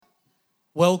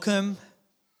Welcome.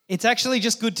 It's actually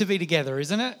just good to be together,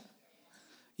 isn't it?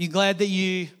 You glad that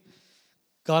you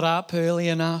got up early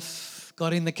enough,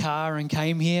 got in the car and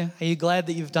came here? Are you glad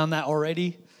that you've done that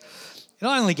already?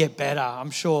 It'll only get better, I'm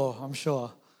sure.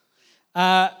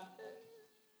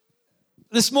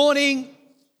 This morning,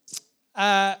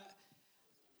 I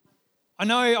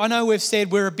know we've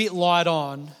said we're a bit light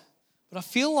on, but I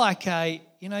feel like,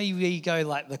 you go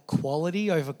like the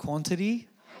quality over quantity.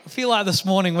 I feel like this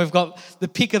morning we've got the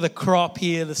pick of the crop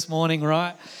here this morning,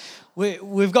 right?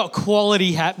 We've got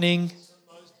quality happening.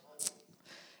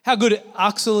 How good,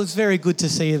 Axel, it's very good to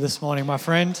see you this morning, my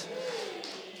friend.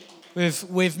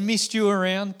 We've missed you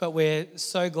around, but we're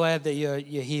so glad that you're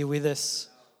here with us.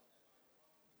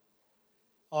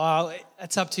 Oh,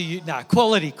 it's up to you. No,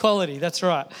 quality, that's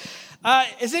right.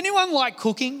 Is anyone like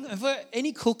cooking? Have there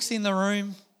any cooks in the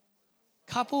room?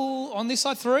 Couple on this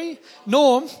side, 3?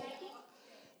 Norm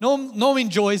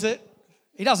enjoys it.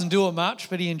 He doesn't do it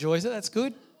much, but he enjoys it. That's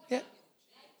good. Yeah.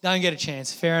 Don't get a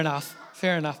chance. Fair enough.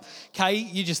 Kay,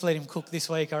 you just let him cook this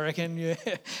week, I reckon. Yeah.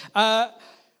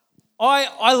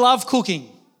 I love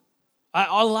cooking.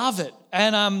 I love it.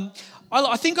 And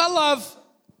I think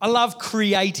I love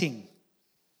creating.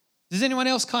 Does anyone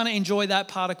else kind of enjoy that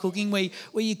part of cooking where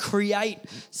you create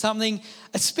something,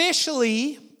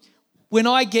 especially when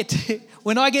I get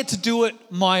to do it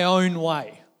my own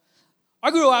way? I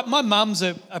grew up, my mum's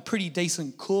a pretty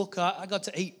decent cook. I got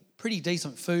to eat pretty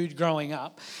decent food growing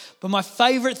up. But my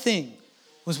favourite thing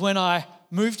was when I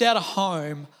moved out of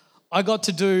home, I got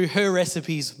to do her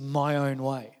recipes my own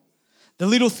way. The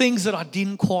little things that I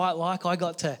didn't quite like, I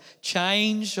got to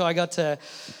change. I got to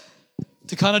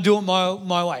kind of do it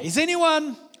my way. Is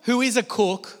anyone who is a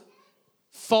cook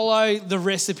follow the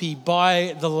recipe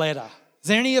by the letter? Is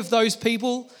there any of those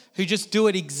people who just do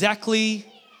it exactly?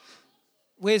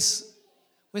 Where's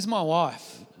my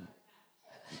wife?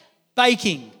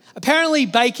 Baking. Apparently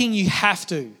baking you have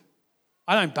to.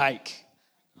 I don't bake.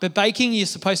 But baking you're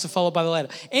supposed to follow by the letter.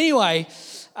 Anyway,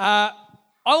 I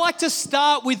like to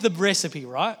start with the recipe,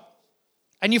 right?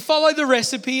 And you follow the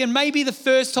recipe, and maybe the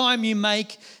first time you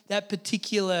make that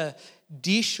particular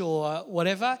dish or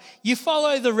whatever, you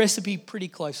follow the recipe pretty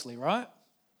closely, right?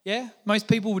 Yeah? Most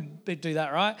people would do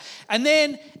that, right? And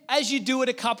then as you do it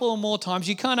a couple or more times,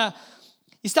 you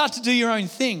start to do your own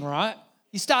thing, right?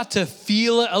 You start to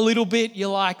feel it a little bit. You're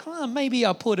like, maybe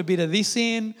I'll put a bit of this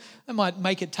in. That might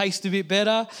make it taste a bit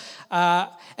better.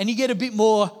 And you get a bit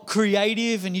more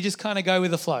creative and you just kind of go with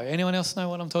the flow. Anyone else know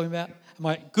what I'm talking about? Am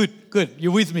I good?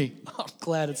 You're with me. I'm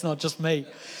glad it's not just me.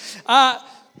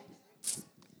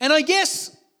 And I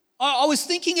guess I was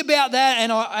thinking about that,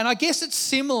 and I guess it's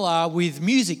similar with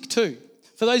music too.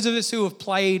 For those of us who have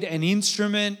played an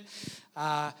instrument,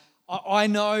 I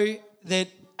know that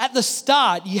at the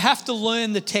start, you have to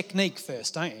learn the technique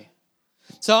first, don't you?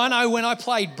 So I know when I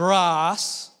played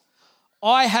brass,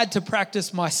 I had to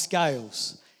practice my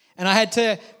scales. And I had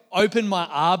to open my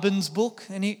Arbenz book.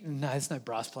 No, there's no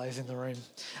brass players in the room.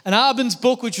 An Arbenz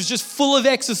book, which was just full of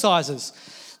exercises.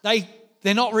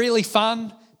 They're not really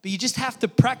fun, but you just have to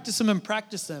practice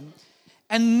them.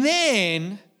 And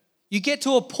then you get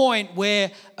to a point where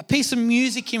a piece of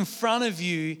music in front of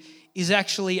you is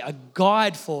actually a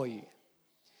guide for you.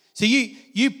 So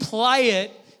you play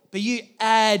it, but you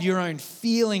add your own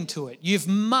feeling to it. You've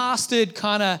mastered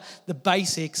kind of the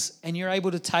basics, and you're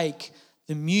able to take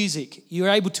the music. You're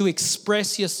able to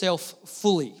express yourself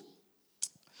fully.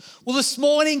 Well, this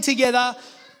morning together,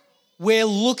 we're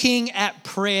looking at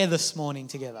prayer this morning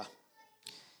together.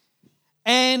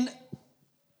 And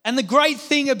the great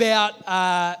thing about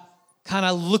kind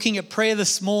of looking at prayer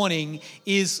this morning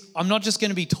is I'm not just going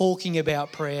to be talking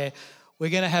about prayer. We're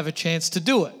going to have a chance to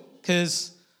do it,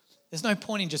 because there's no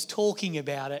point in just talking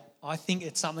about it. I think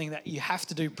it's something that you have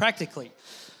to do practically.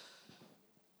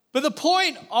 But the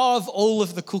point of all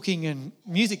of the cooking and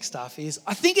music stuff is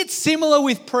I think it's similar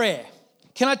with prayer.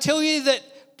 Can I tell you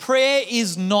that prayer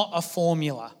is not a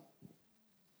formula?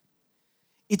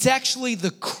 It's actually the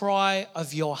cry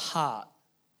of your heart.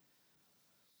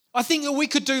 I think that we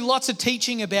could do lots of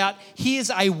teaching about here's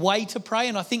a way to pray,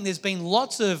 and I think there's been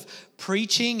lots of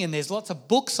preaching and there's lots of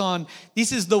books on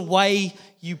this is the way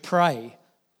you pray.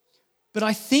 But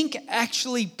I think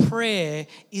actually prayer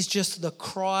is just the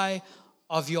cry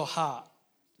of your heart.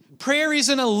 Prayer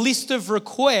isn't a list of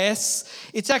requests,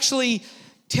 it's actually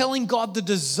telling God the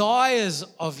desires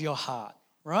of your heart,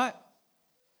 right?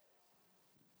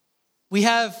 We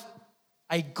have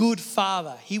a good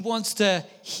Father. He wants to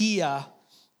hear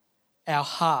our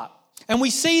heart. And we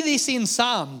see this in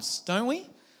Psalms, don't we?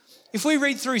 If we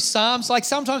read through Psalms, like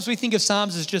sometimes we think of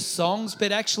Psalms as just songs,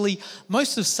 but actually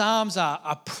most of Psalms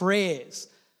are prayers.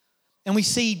 And we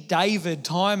see David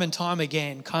time and time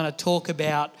again kind of talk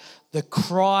about the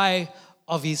cry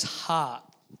of his heart.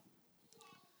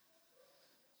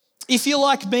 If you're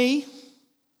like me,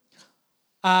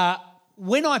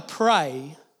 when I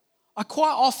pray, I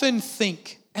quite often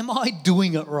think, am I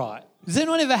doing it right? Has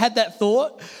anyone ever had that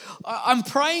thought? I'm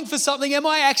praying for something. Am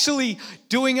I actually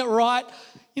doing it right?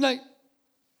 You know,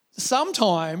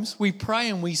 sometimes we pray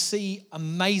and we see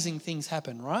amazing things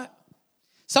happen, right?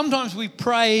 Sometimes we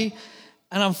pray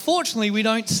and unfortunately we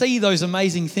don't see those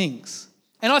amazing things.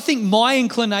 And I think my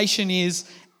inclination is,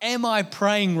 am I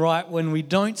praying right when we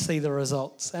don't see the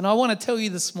results? And I want to tell you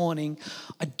this morning,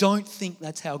 I don't think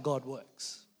that's how God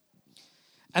works.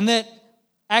 And that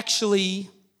actually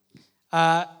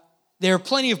there are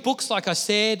plenty of books, like I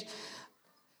said,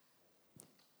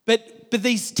 but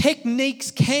these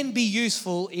techniques can be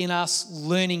useful in us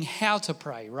learning how to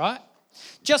pray, right?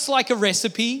 Just like a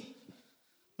recipe.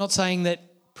 Not saying that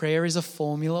prayer is a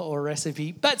formula or a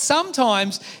recipe, but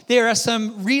sometimes there are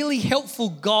some really helpful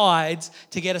guides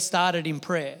to get us started in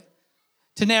prayer,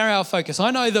 to narrow our focus.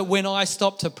 I know that when I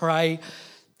stop to pray,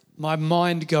 my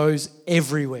mind goes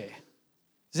everywhere.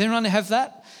 Does anyone have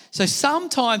that? So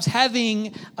sometimes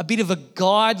having a bit of a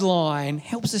guideline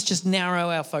helps us just narrow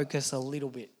our focus a little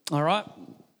bit. All right?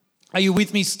 Are you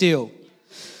with me still?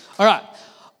 All right.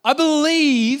 I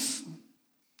believe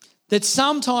that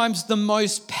sometimes the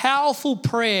most powerful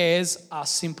prayers are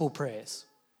simple prayers.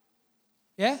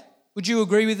 Yeah? Would you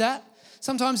agree with that?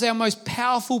 Sometimes our most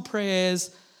powerful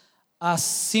prayers are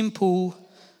simple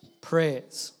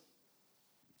prayers.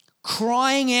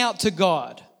 Crying out to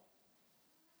God.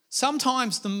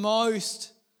 Sometimes the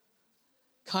most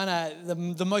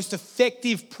the most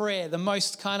effective prayer, the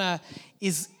most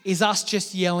is us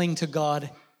just yelling to God,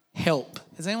 help.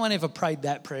 Has anyone ever prayed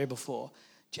that prayer before?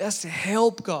 Just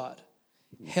help, God.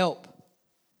 Help.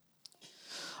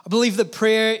 I believe that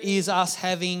prayer is us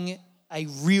having a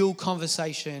real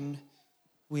conversation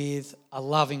with a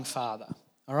loving Father.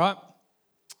 All right?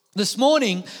 This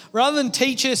morning, rather than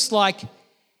teach us like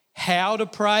how to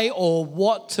pray or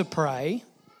what to pray,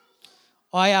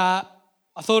 I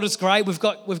thought it was great. We've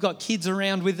got kids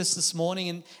around with us this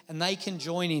morning and they can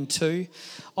join in too.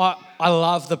 I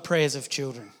love the prayers of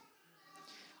children.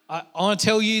 I want to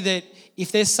tell you that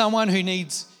if there's someone who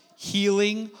needs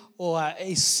healing or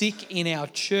is sick in our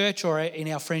church or in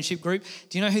our friendship group,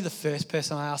 do you know who the first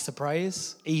person I ask to pray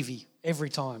is? Evie, every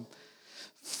time.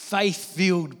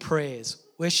 Faith-filled prayers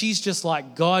where she's just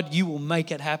like, God, you will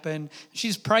make it happen. She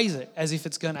just prays it as if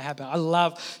it's going to happen. I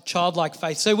love childlike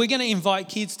faith. So we're going to invite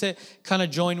kids to kind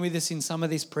of join with us in some of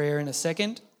this prayer in a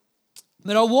second.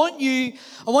 But I want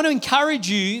to encourage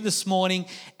you this morning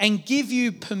and give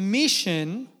you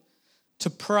permission to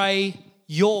pray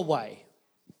your way.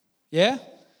 Yeah?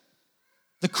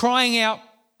 The crying out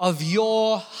of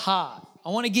your heart. I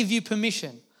want to give you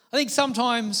permission. I think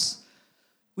sometimes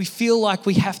we feel like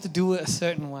we have to do it a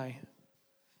certain way.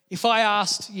 If I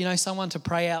asked, someone to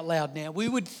pray out loud now, we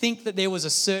would think that there was a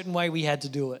certain way we had to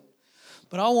do it.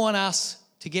 But I want us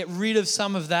to get rid of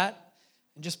some of that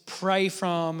and just pray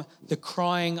from the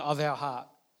crying of our heart.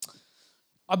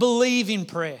 I believe in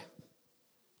prayer.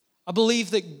 I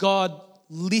believe that God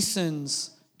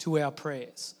listens to our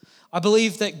prayers. I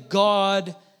believe that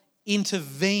God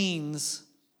intervenes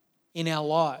in our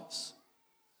lives.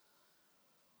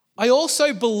 I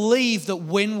also believe that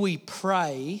when we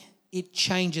pray, it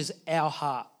changes our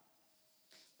heart.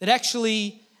 That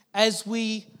actually, as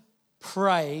we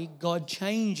pray, God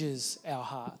changes our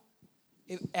heart.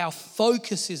 Our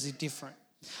focus is different.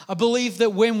 I believe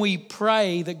that when we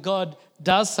pray that God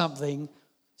does something,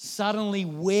 suddenly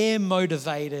we're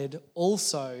motivated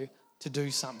also to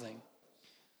do something.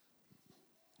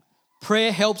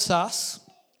 Prayer helps us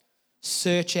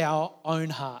search our own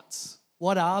hearts.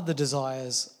 What are the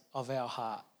desires of our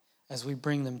heart as we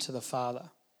bring them to the Father?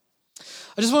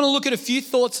 I just want to look at a few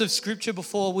thoughts of Scripture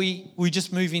before we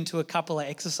just move into a couple of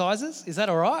exercises. Is that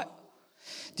all right?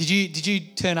 Did you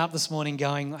turn up this morning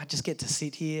going, I just get to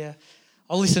sit here,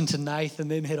 I'll listen to Nathan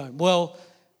and then head home? Well,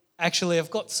 actually, I've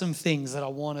got some things that I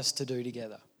want us to do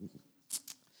together.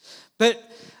 But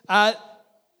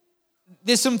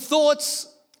there's some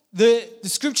thoughts. The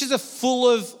Scriptures are full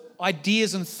of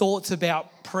ideas and thoughts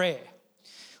about prayer.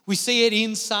 We see it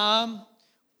in Psalm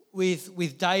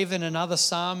with David and other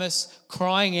psalmists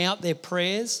crying out their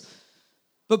prayers.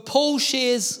 But Paul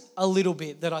shares a little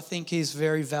bit that I think is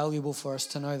very valuable for us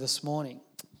to know this morning.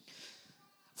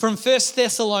 From 1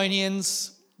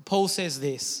 Thessalonians, Paul says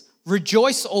this: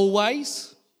 rejoice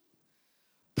always,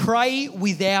 Pray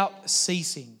without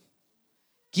ceasing.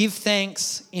 Give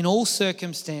thanks in all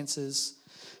circumstances,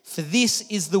 for this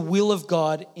is the will of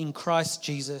God in Christ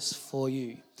Jesus for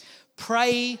you.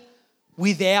 Pray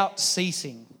without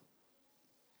ceasing.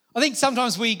 I think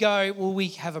sometimes we go, well, we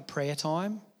have a prayer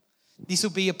time. This will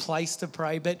be a place to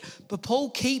pray. But Paul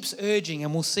keeps urging,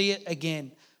 and we'll see it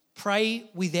again, pray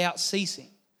without ceasing.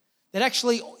 That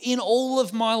actually in all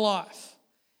of my life,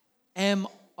 am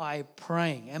I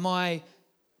praying? Am I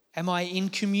in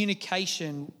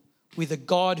communication with a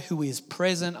God who is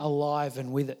present, alive,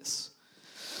 and with us?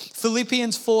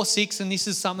 Philippians 4:6, and this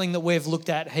is something that we've looked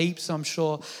at heaps. I'm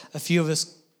sure a few of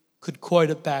us could quote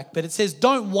it back, but it says,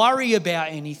 don't worry about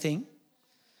anything.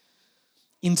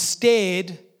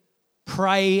 Instead,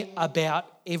 pray about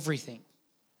everything.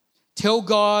 Tell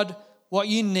God what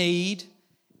you need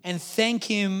and thank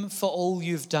him for all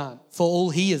you've done, for all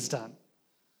he has done.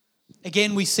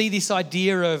 Again, we see this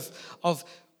idea of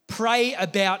pray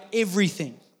about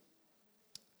everything.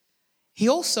 He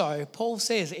also, Paul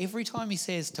says, every time he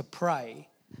says to pray,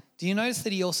 do you notice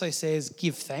that he also says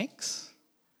give thanks?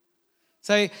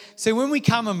 So when we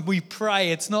come and we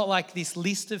pray, it's not like this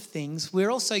list of things. We're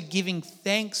also giving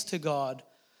thanks to God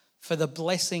for the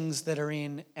blessings that are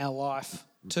in our life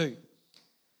too.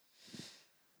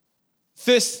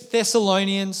 1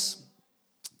 Thessalonians,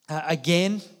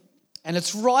 again, and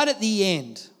it's right at the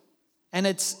end. And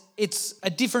it's a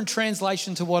different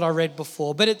translation to what I read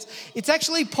before, but it's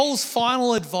actually Paul's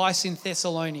final advice in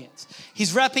Thessalonians.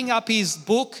 He's wrapping up his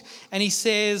book and he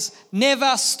says,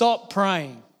 never stop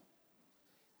praying.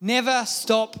 Never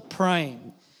stop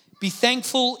praying. Be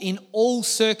thankful in all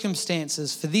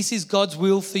circumstances, for this is God's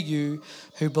will for you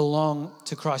who belong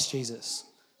to Christ Jesus.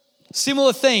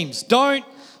 Similar themes. Don't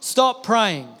stop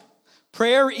praying.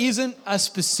 Prayer isn't a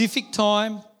specific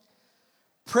time.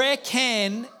 Prayer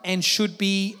can and should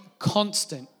be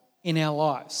constant in our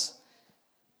lives.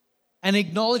 An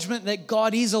acknowledgement that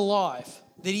God is alive,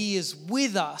 that he is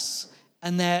with us,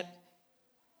 and that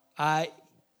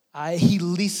he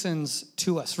listens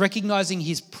to us, recognizing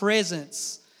his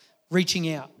presence,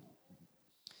 reaching out.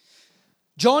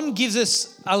 John gives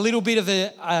us a little bit of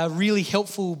a really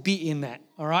helpful bit in that,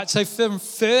 all right? So from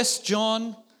 1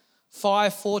 John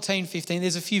 5, 14, 15,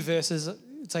 there's a few verses.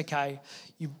 It's okay.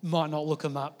 You might not look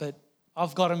them up, but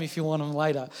I've got them if you want them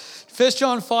later. 1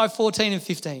 John 5, 14 and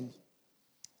 15.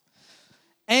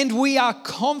 And we are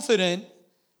confident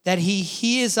that he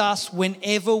hears us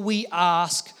whenever we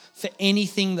ask for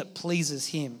anything that pleases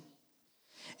him.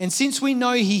 And since we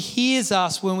know he hears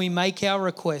us when we make our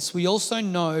requests, we also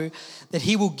know that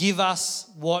he will give us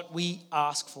what we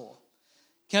ask for.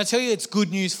 Can I tell you it's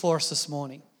good news for us this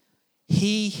morning?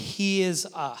 He hears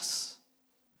us.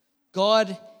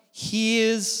 God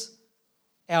hears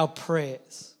our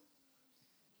prayers.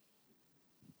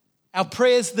 Our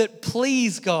prayers that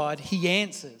please God, he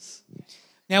answers.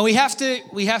 Now we have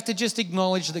to just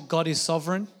acknowledge that God is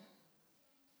sovereign.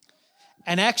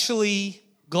 And actually,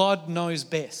 God knows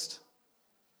best.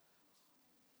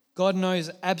 God knows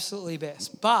absolutely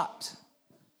best. But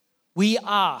we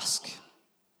ask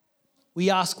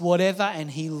whatever, and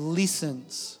he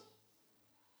listens.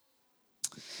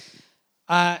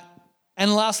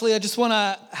 And lastly, I just want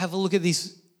to have a look at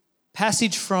this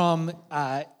passage from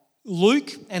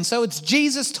Luke. And so it's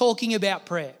Jesus talking about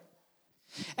prayer.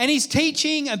 And he's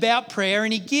teaching about prayer,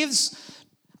 and he gives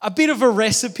a bit of a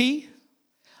recipe.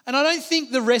 And I don't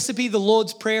think the recipe, the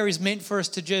Lord's Prayer, is meant for us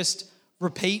to just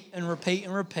repeat and repeat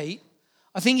and repeat.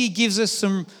 I think he gives us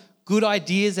some good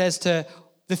ideas as to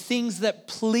the things that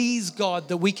please God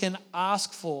that we can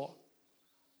ask for.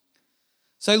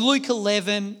 So Luke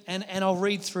 11, and I'll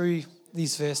read through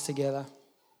this verse together.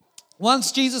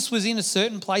 Once Jesus was in a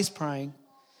certain place praying.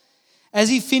 As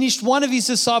he finished, one of his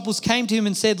disciples came to him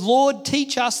and said, Lord,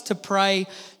 teach us to pray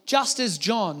just as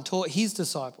John taught his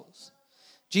disciples.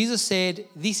 Jesus said,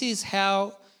 this is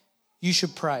how you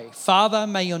should pray. Father,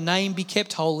 may your name be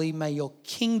kept holy. May your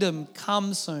kingdom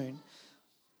come soon.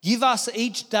 Give us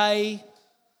each day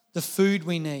the food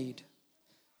we need.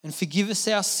 And forgive us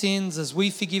our sins as we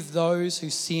forgive those who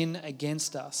sin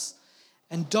against us.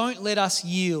 And don't let us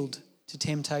yield to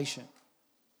temptation.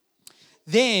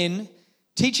 Then,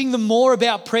 teaching them more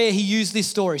about prayer, he used this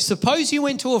story. Suppose you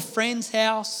went to a friend's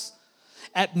house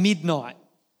at midnight,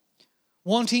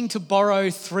 wanting to borrow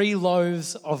 3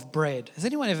 loaves of bread. Has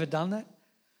anyone ever done that?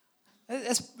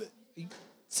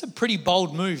 It's a pretty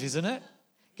bold move, isn't it?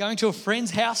 Going to a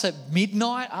friend's house at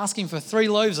midnight, asking for 3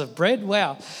 loaves of bread.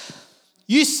 Wow.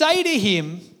 You say to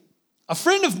him, a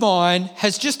friend of mine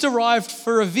has just arrived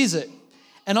for a visit,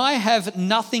 and I have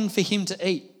nothing for him to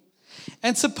eat.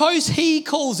 And suppose he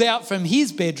calls out from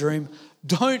his bedroom,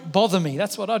 Don't bother me.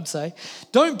 That's what I'd say.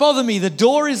 Don't bother me. The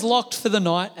door is locked for the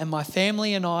night and my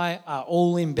family and I are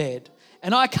all in bed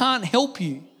and I can't help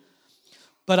you.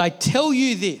 But I tell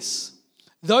you this,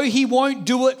 though he won't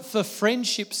do it for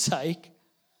friendship's sake,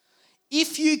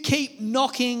 if you keep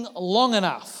knocking long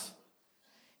enough,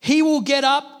 he will get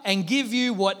up and give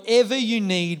you whatever you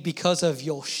need because of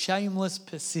your shameless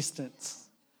persistence.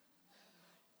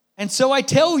 And so I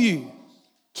tell you,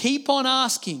 keep on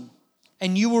asking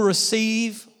and you will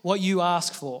receive what you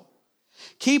ask for.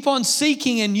 Keep on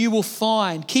seeking and you will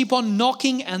find. Keep on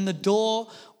knocking and the door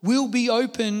will be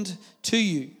opened to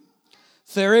you.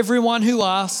 For everyone who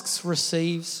asks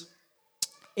receives,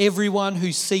 everyone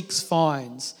who seeks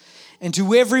finds, and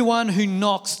to everyone who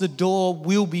knocks the door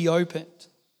will be opened.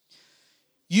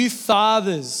 You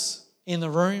fathers in the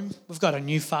room, we've got a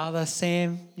new father,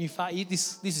 Sam.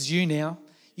 This is you now.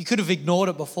 You could have ignored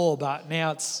it before, but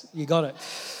now you got it.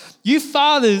 You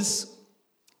fathers,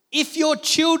 if your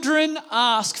children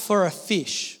ask for a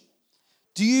fish,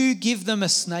 do you give them a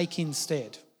snake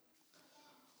instead?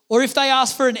 Or if they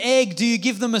ask for an egg, do you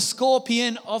give them a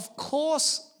scorpion? Of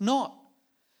course not.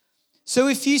 So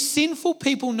if you sinful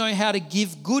people know how to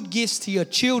give good gifts to your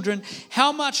children,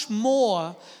 how much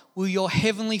more will your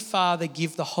heavenly Father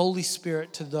give the Holy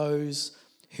Spirit to those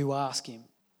who ask him?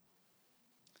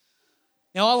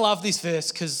 Now, I love this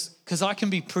verse because I can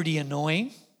be pretty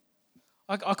annoying.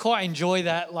 I quite enjoy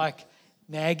that, like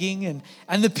nagging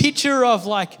and the picture of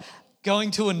like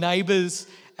going to a neighbour's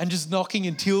and just knocking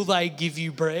until they give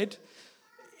you bread.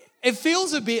 It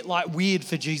feels a bit like weird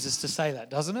for Jesus to say that,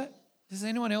 doesn't it? Does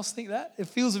anyone else think that? It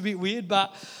feels a bit weird,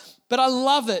 but I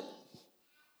love it.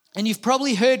 And you've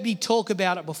probably heard me talk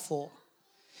about it before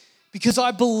because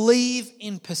I believe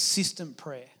in persistent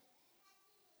prayer.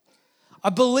 I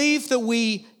believe that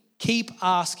we keep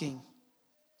asking.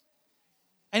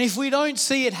 And if we don't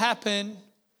see it happen,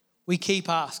 we keep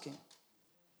asking.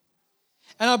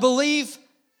 And I believe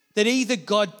that either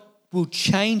God will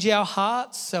change our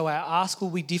hearts so our ask will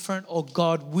be different, or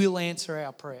God will answer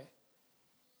our prayer.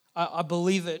 I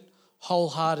believe it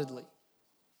wholeheartedly.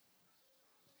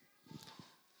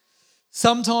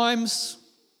 Sometimes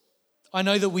I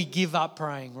know that we give up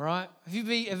praying, right? Have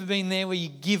you ever been there where you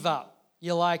give up?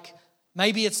 You're like,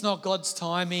 maybe it's not God's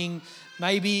timing.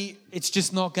 Maybe it's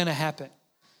just not going to happen.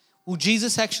 Well,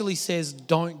 Jesus actually says,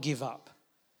 don't give up.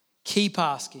 Keep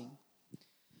asking.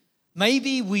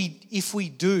 Maybe if we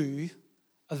do,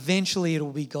 eventually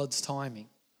it'll be God's timing.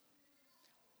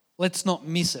 Let's not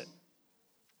miss it.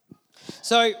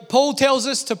 So Paul tells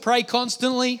us to pray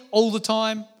constantly, all the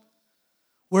time,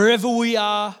 wherever we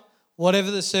are,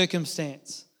 whatever the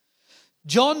circumstance.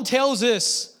 John tells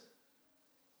us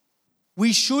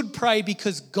we should pray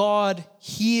because God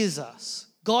hears us.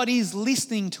 God is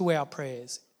listening to our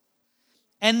prayers.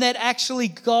 And that actually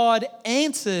God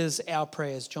answers our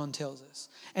prayers, John tells us.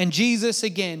 And Jesus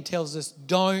again tells us,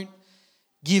 don't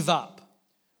give up.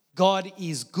 God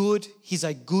is good. He's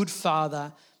a good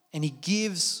Father, and he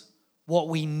gives what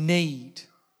we need.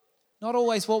 Not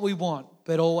always what we want,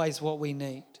 but always what we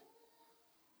need.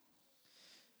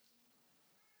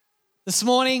 This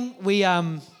morning,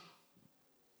 I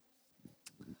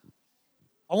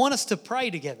want us to pray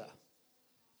together.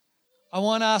 I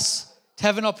want us to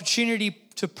have an opportunity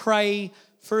to pray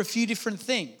for a few different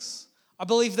things. I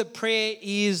believe that prayer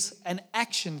is an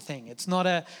action thing. It's not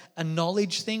a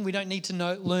knowledge thing. We don't need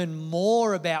to learn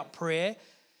more about prayer.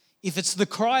 If it's the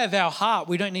cry of our heart,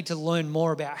 we don't need to learn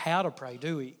more about how to pray,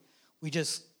 do we? We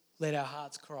just let our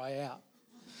hearts cry out.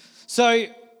 So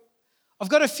I've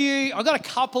got a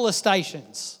couple of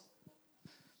stations.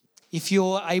 If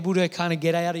you're able to kind of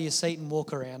get out of your seat and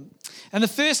walk around. And the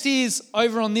first is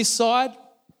over on this side.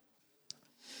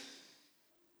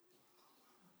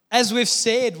 As we've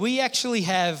said, we actually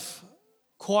have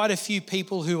quite a few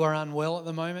people who are unwell at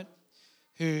the moment,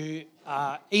 who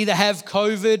either have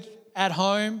COVID at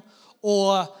home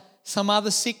or some other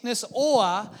sickness, or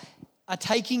are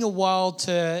taking a while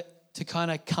to kind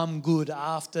of come good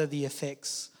after the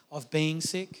effects of being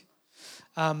sick.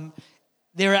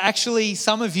 There are actually,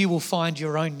 some of you will find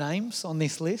your own names on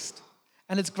this list.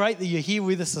 And it's great that you're here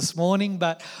with us this morning,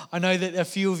 but I know that a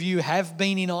few of you have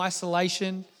been in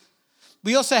isolation.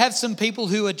 We also have some people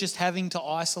who are just having to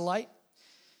isolate.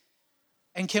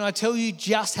 And can I tell you,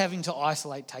 just having to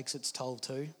isolate takes its toll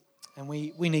too. And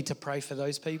we need to pray for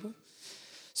those people.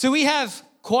 So we have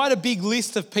quite a big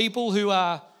list of people who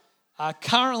are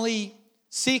currently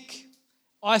sick,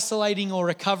 isolating or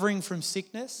recovering from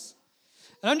sickness.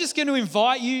 And I'm just going to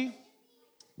invite you.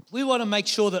 We want to make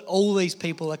sure that all these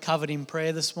people are covered in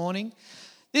prayer this morning.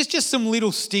 There's just some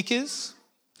little stickers.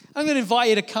 I'm going to invite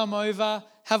you to come over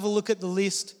have a look at the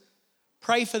list,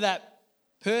 pray for that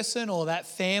person or that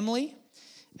family.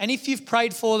 And if you've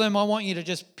prayed for them, I want you to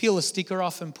just peel a sticker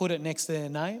off and put it next to their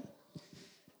name.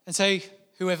 And so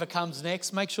whoever comes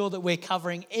next, make sure that we're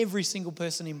covering every single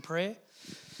person in prayer.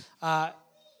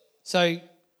 So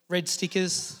red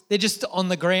stickers, they're just on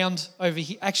the ground over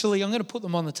here. Actually, I'm going to put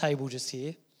them on the table just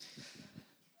here.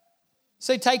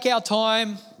 So take our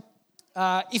time.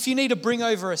 If you need to bring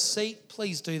over a seat,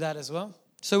 please do that as well.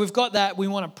 So we've got that. We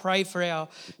want to pray for our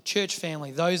church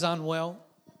family, those unwell.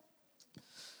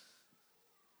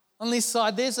 On this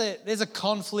side, there's a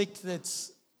conflict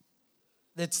that's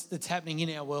happening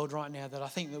in our world right now that I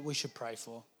think that we should pray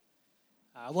for.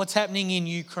 What's happening in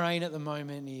Ukraine at the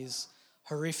moment is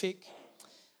horrific.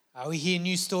 We hear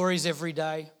new stories every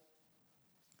day.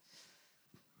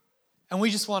 And we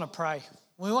just want to pray.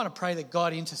 We want to pray that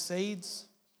God intercedes.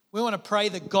 We want to pray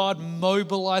that God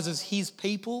mobilizes his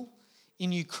people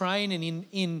in Ukraine and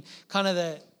in kind of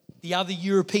the other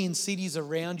European cities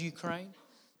around Ukraine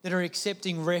that are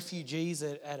accepting refugees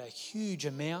at a huge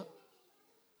amount.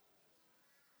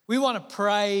 We want to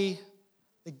pray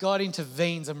that God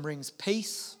intervenes and brings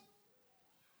peace.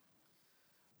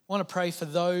 I want to pray for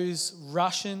those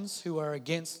Russians who are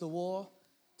against the war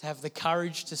to have the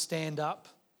courage to stand up.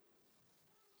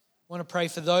 I want to pray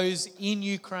for those in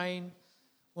Ukraine.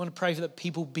 I want to pray that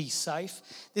people be safe.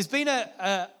 There's been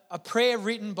a prayer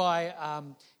written by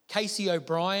Casey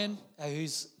O'Brien,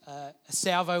 who's a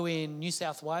salvo in New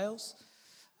South Wales.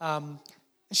 And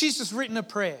she's just written a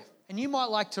prayer. And you might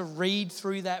like to read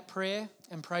through that prayer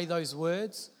and pray those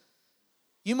words.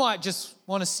 You might just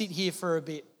want to sit here for a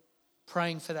bit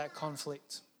praying for that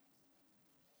conflict.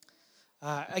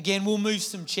 Again, we'll move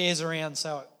some chairs around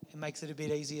so it makes it a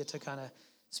bit easier to kind of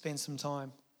spend some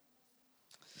time.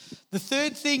 The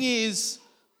third thing is,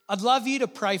 I'd love you to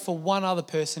pray for one other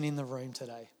person in the room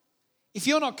today. If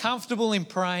you're not comfortable in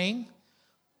praying,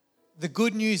 the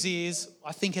good news is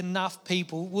I think enough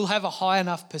people, we'll have a high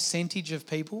enough percentage of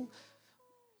people.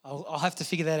 I'll have to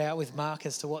figure that out with Mark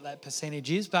as to what that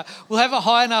percentage is, but we'll have a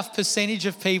high enough percentage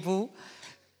of people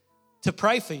to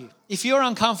pray for you. If you're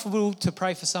uncomfortable to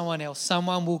pray for someone else,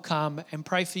 someone will come and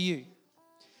pray for you.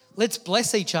 Let's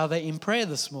bless each other in prayer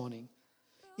this morning.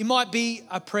 It might be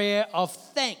a prayer of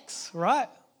thanks, right?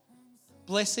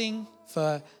 Blessing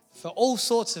for all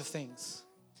sorts of things.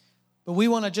 But we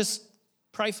want to just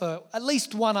pray for at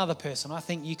least one other person. I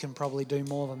think you can probably do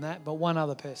more than that, but one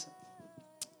other person.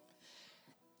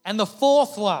 And the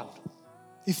fourth one,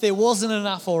 if there wasn't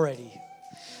enough already,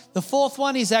 the fourth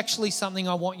one is actually something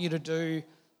I want you to do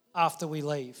after we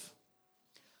leave.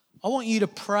 I want you to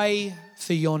pray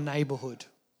for your neighborhood.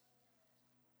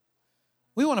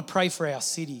 We want to pray for our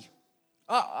city.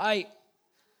 I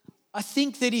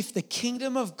think that if the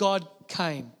kingdom of God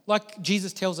came, like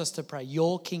Jesus tells us to pray,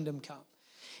 your kingdom come,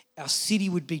 our city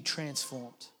would be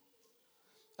transformed.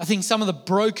 I think some of the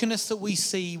brokenness that we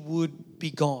see would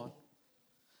be gone.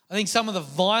 I think some of the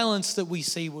violence that we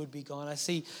see would be gone. I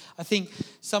think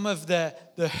some of the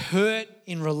hurt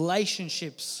in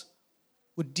relationships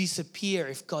would disappear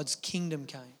if God's kingdom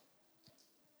came.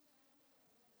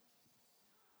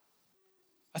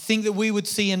 I think that we would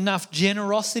see enough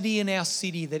generosity in our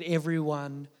city that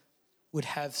everyone would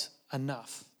have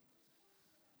enough.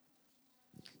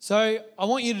 So I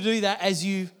want you to do that as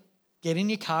you get in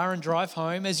your car and drive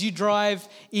home, as you drive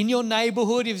in your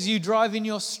neighborhood, as you drive in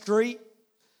your street.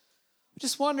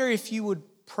 Just wonder if you would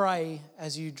pray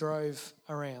as you drove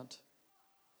around.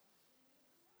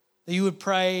 That you would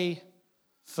pray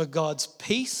for God's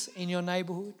peace in your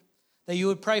neighborhood. That you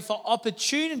would pray for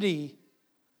opportunity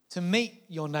to meet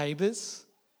your neighbors.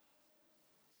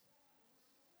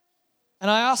 And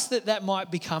I ask that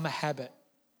might become a habit.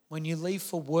 When you leave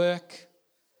for work,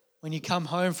 when you come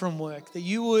home from work, that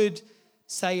you would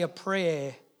say a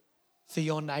prayer for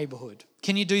your neighborhood.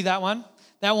 Can you do that one?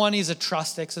 That one is a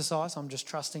trust exercise. I'm just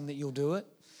trusting that you'll do it.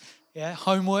 Yeah,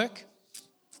 homework.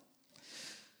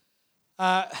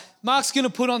 Mark's going to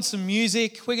put on some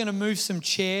music. We're going to move some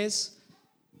chairs.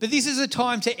 But this is a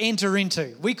time to enter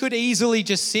into. We could easily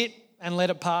just sit and let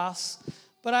it pass.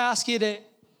 But I ask you to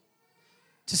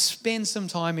spend some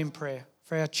time in prayer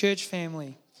for our church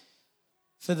family,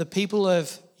 for the people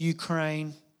of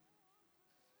Ukraine,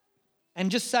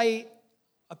 and just say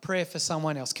a prayer for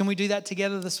someone else. Can we do that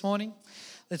together this morning?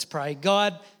 Let's pray.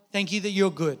 God, thank you that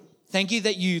you're good. Thank you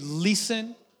that you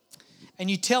listen and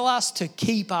you tell us to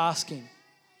keep asking.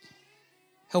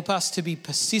 Help us to be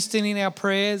persistent in our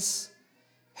prayers.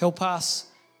 Help us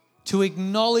to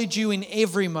acknowledge you in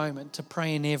every moment, to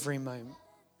pray in every moment.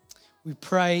 We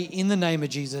pray in the name of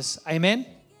Jesus. Amen.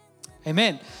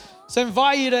 Amen. So I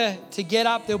invite you to get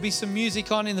up. There'll be some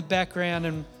music on in the background,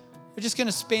 and we're just going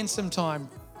to spend some time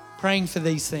praying for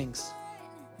these things.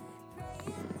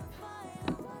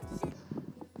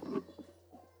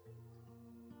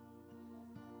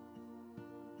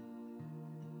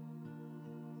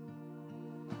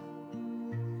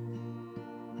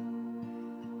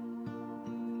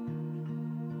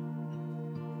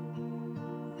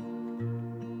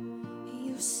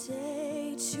 You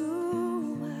say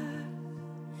to us,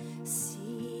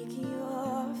 seek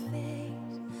your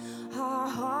face. Our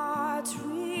hearts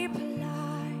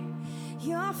reply,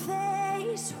 your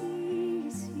face we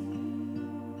see.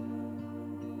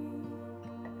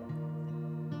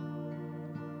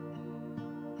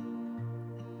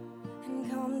 And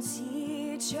come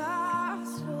teach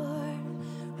us, Lord,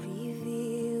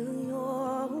 reveal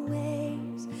your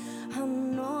ways,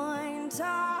 anoint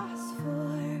us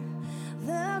for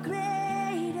the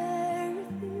greater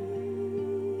thing.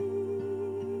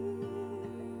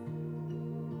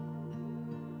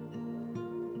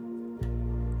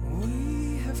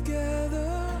 We have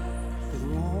gathered with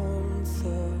one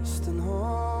thirst and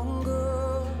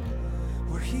hunger.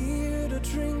 We're here to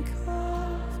drink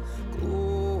of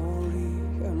glory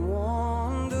and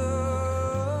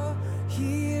wonder.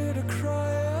 Here to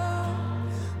cry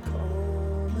out,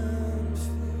 come and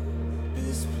fill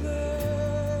this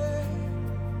place.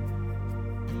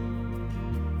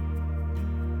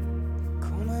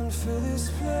 Come and fill this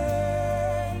place.